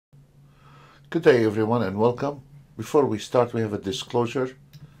Good day everyone and welcome. Before we start, we have a disclosure.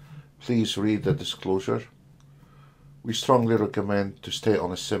 Please read the disclosure. We strongly recommend to stay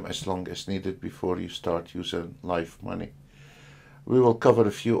on a sim as long as needed before you start using live money. We will cover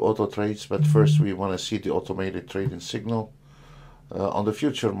a few auto trades, but first we want to see the automated trading signal. On the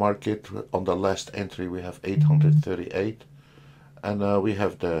future market, on the last entry we have 838, and we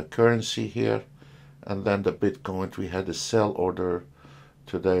have the currency here, and then the Bitcoin. We had a sell order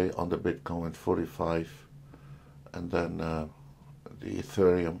today on the Bitcoin 45, and then the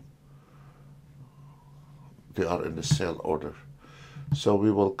Ethereum, they are in the sell order. So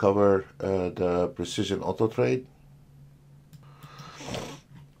we will cover the precision auto trade.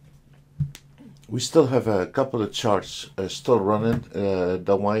 We still have a couple of charts still running,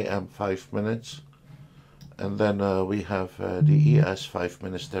 the YM 5 minutes, and then we have the ES 5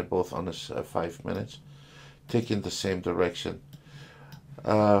 minutes. They're both on us 5 minutes, taking the same direction.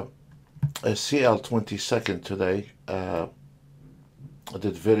 A CL 22nd today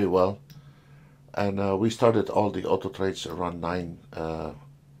did very well, and we started all the auto trades around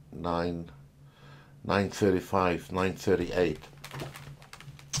 9:35, 9:38,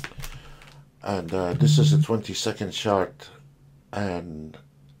 and this is a 20-second chart, and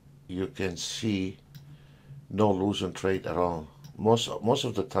you can see no losing trade at all. Most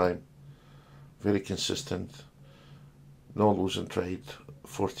of the time, very consistent, no losing trade.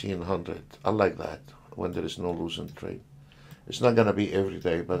 1400. I like that when there is no losing trade. It's not gonna be every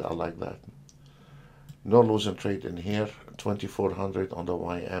day, but I like that. No losing trade in here. 2400 on the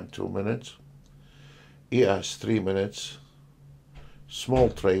YM 2 minutes. ES 3 minutes. Small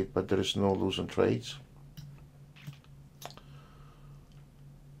trade, but there is no losing trades.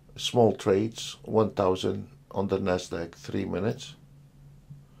 Small trades 1000 on the Nasdaq 3 minutes.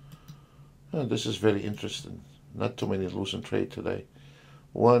 This is very interesting. Not too many losing trade today.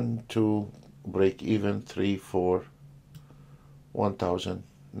 1, 2, break even, 3, 4, 1000,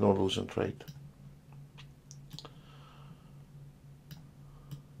 no losing trade.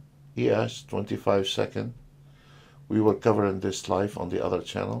 ES 25 second. We were covering this live on the other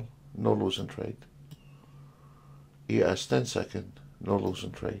channel, no losing trade. ES 10 second, no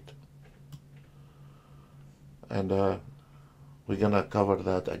losing trade. And we're gonna cover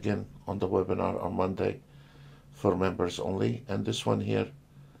that again on the webinar on Monday for members only. And this one here,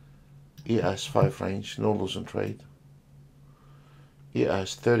 ES 5 range, no losing trade.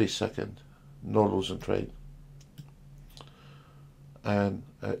 ES 30 second, no losing trade. And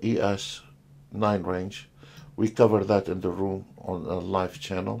ES 9 range, we covered that in the room on a live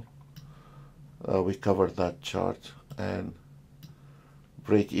channel. We covered that chart, and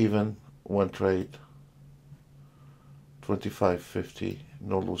break even, one trade, 25.50,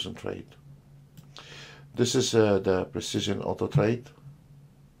 no losing trade. This is the precision auto trade.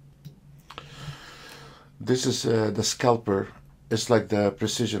 This is the scalper. It's like the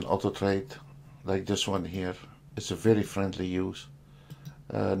precision auto trade, like this one here. It's a very friendly use,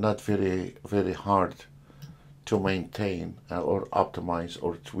 not very hard to maintain or optimize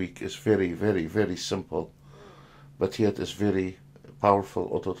or tweak. It's very simple, but yet it's very powerful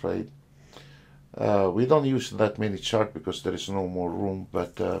auto trade. We don't use that many charts because there is no more room,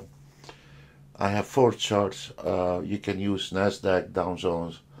 but I have 4 charts. You can use Nasdaq, Dow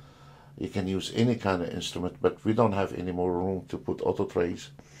Jones. You can use any kind of instrument, but we don't have any more room to put auto trades.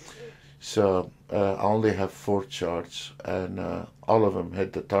 So I only have 4 charts, and all of them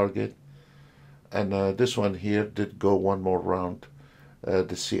hit the target. And this one here did go one more round,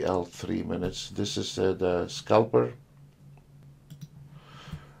 the CL 3 minutes. This is the scalper.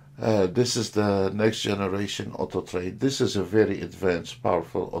 This is the next generation auto trade. This is a very advanced,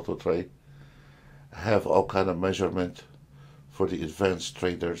 powerful auto trade. Have all kind of measurement for the advanced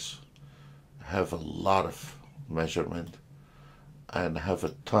traders. Have a lot of measurement and have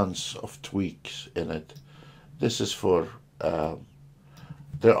a tons of tweaks in it. This is for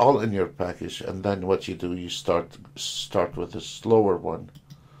they're all in your package, and then what you do, you start with a slower one,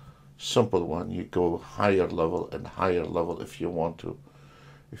 simple one. You go higher level and higher level if you want to.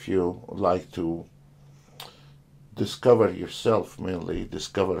 If you like to discover yourself, mainly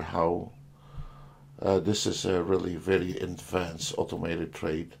discover how this is a really very advanced automated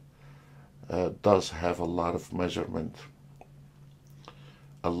trade. Does have a lot of measurement,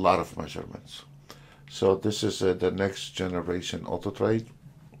 a lot of measurements. So this is the next generation auto trade.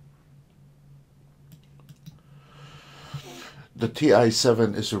 The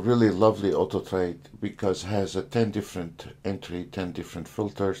TI7 is a really lovely auto trade because it has a 10 different entry, 10 different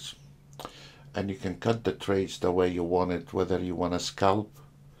filters, and you can cut the trades the way you want it, whether you want to scalp,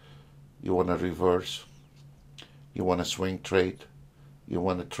 you want to reverse, you want to swing trade, you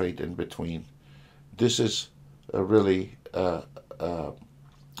want to trade in between. This is a really a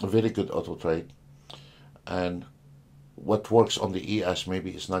very good auto trade, and what works on the ES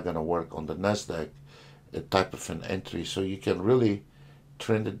maybe is not going to work on the NASDAQ type of an entry. So you can really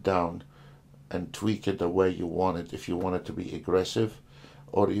trend it down and tweak it the way you want it. If you want it to be aggressive,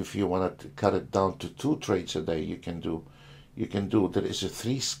 or if you want to cut it down to 2 trades a day, you can do. There is a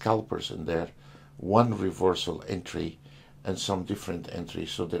 3 scalpers in there, 1 reversal entry, and some different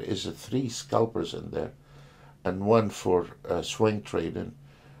entries. So there is a 3 scalpers in there, and 1 for swing trading,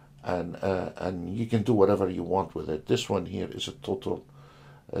 and you can do whatever you want with it. This one here is a total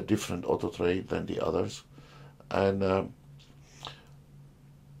different auto trade than the others, and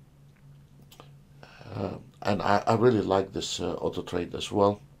I really like this auto trade as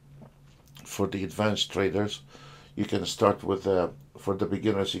well. For the advanced traders, you can start with for the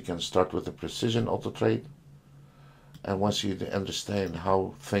beginners, you can start with the precision auto trade, and once you understand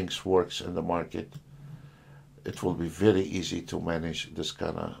how things works in the market, it will be very easy to manage this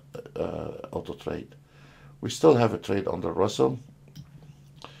kind of auto trade. We still have a trade on the Russell.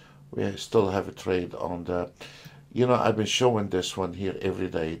 We still have a trade on the, I've been showing this one here every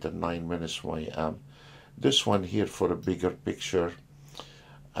day, the 9 minutes YM. This one here for a bigger picture.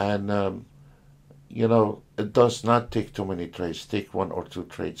 And, it does not take too many trades. Take 1 or 2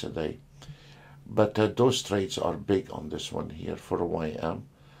 trades a day. But those trades are big on this one here for a YM.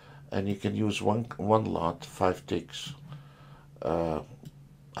 And you can use one lot, 5 ticks. You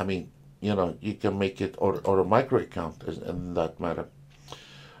can make it, or a micro account in that matter.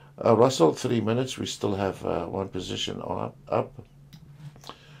 Russell, 3 minutes, we still have 1 position up.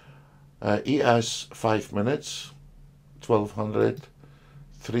 ES, 5 minutes, 1200.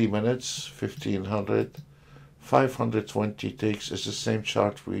 3 minutes, 1500. 520 ticks is the same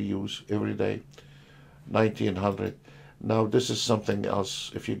chart we use every day, 1900. Now this is something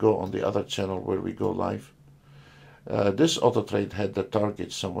else. If you go on the other channel where we go live, this auto trade had the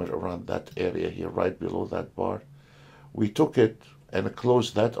target somewhere around that area here, right below that bar. We took it and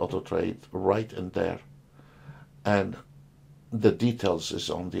closed that auto trade right in there, and the details is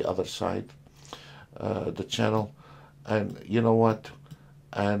on the other side, the channel. And you know what?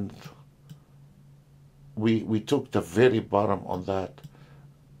 And we took the very bottom on that,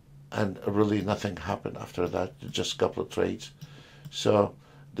 and really nothing happened after that, just a couple of trades. So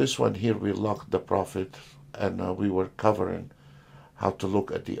this one here, we locked the profit, and we were covering how to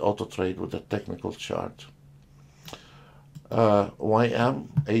look at the auto trade with the technical chart. YM,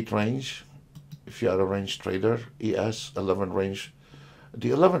 8 range, if you are a range trader. ES, 11 range.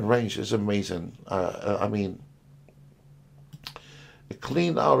 The 11 range is amazing.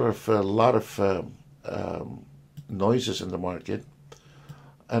 Clean out of a lot of noises in the market,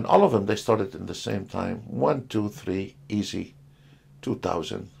 and all of them, they started in the same time. 1, 2, 3, easy,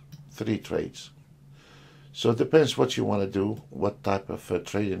 2000, 3 trades. So it depends what you want to do, what type of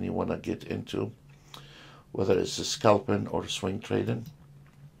trading you want to get into, whether it's a scalping or swing trading.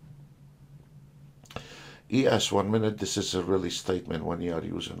 ES, 1 minute, this is a really statement when you are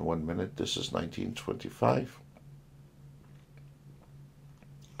using 1 minute. This is 1925.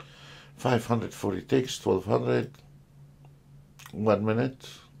 540 ticks, 1200. 1 minute,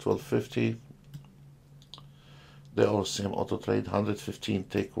 1250. They're all the same auto trade. 115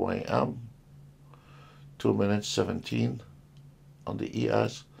 tick YM. 2 minutes, 17 on the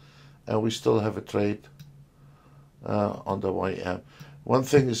ES, and we still have a trade on the YM. One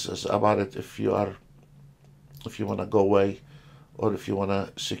thing is about it, if you want to go away, or if you want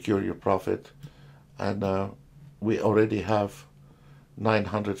to secure your profit, and we already have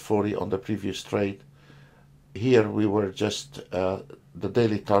 940 on the previous trade. Here we were just, the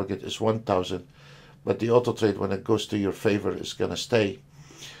daily target is 1000, but the auto trade, when it goes to your favor, is going to stay.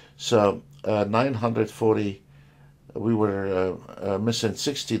 So 940, we were missing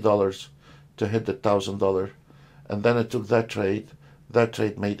 $60 to hit the $1000, and then it took that trade. That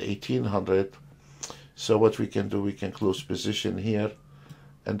trade made 1800. So what we can do, we can close position here,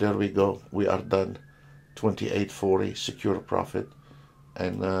 and there we go. We are done. 2840, secure profit,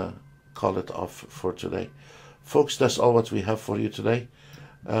 and call it off for today. Folks, that's all what we have for you today.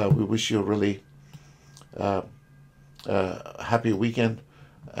 We wish you a really happy weekend,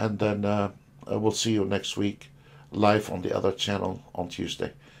 and then we'll see you next week live on the other channel on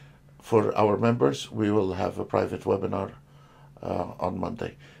Tuesday. For our members, we will have a private webinar on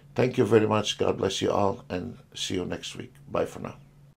Monday. Thank you very much. God bless you all, and see you next week. Bye for now.